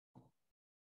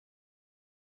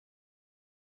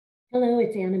Hello,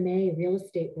 it's Anna May, real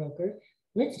estate broker.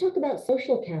 Let's talk about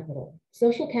social capital.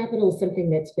 Social capital is something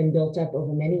that's been built up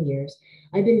over many years.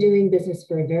 I've been doing business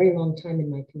for a very long time in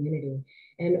my community.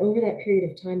 And over that period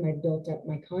of time, I've built up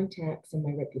my contacts and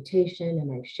my reputation,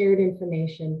 and I've shared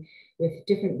information with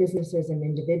different businesses and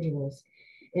individuals.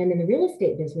 And in the real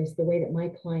estate business, the way that my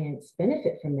clients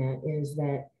benefit from that is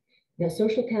that the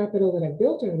social capital that I've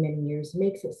built over many years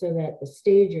makes it so that the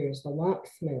stagers, the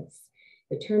locksmiths,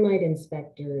 the termite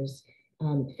inspectors,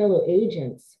 fellow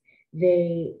agents,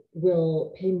 they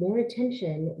will pay more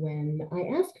attention when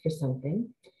I ask for something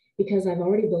because I've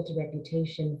already built a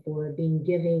reputation for being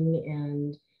giving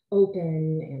and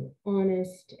open and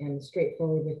honest and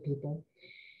straightforward with people.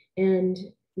 And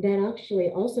that actually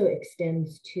also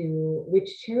extends to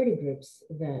which charity groups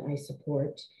that I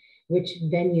support, which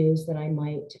venues that I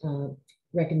might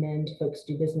recommend folks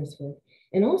do business with.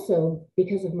 And also,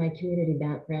 because of my community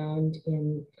background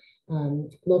in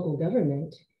local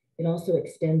government, it also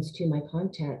extends to my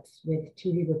contacts with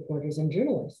TV reporters and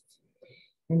journalists.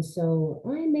 And so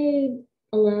I may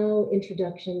allow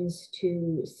introductions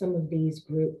to some of these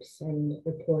groups and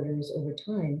reporters over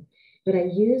time, but I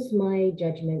use my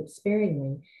judgment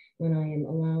sparingly when I am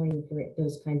allowing for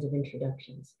those kinds of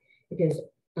introductions, because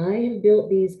I have built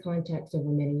these contacts over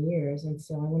many years. And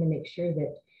so I want to make sure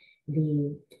that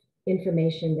the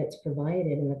information that's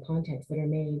provided and the contacts that are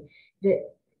made,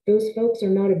 that those folks are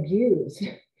not abused.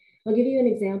 I'll give you an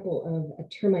example of a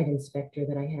termite inspector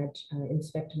that I had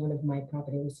inspect one of my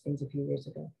property listings a few years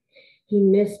ago. He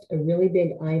missed a really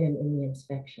big item in the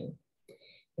inspection,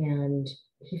 and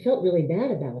he felt really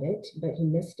bad about it, but he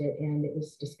missed it, and it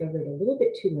was discovered a little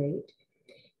bit too late.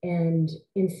 And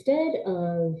instead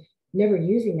of never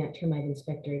using that termite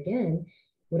inspector again,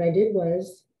 what I did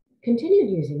was continued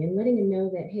using and letting him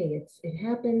know that, hey, it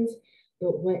happens.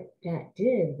 But what that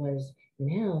did was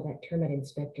now that termite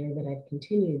inspector that I've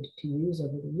continued to use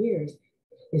over the years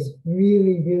is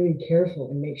really, really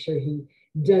careful and make sure he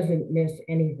doesn't miss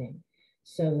anything.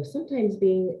 So sometimes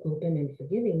being open and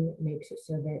forgiving makes it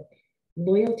so that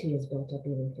loyalty is built up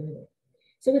even further.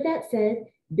 So with that said,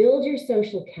 build your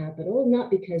social capital,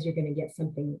 not because you're going to get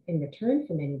something in return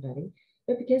from anybody,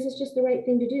 but because it's just the right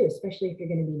thing to do, especially if you're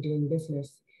going to be doing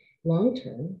business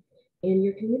long-term in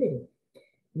your community.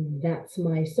 That's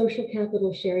my social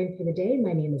capital sharing for the day.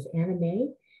 My name is Anna May.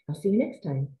 I'll see you next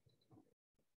time.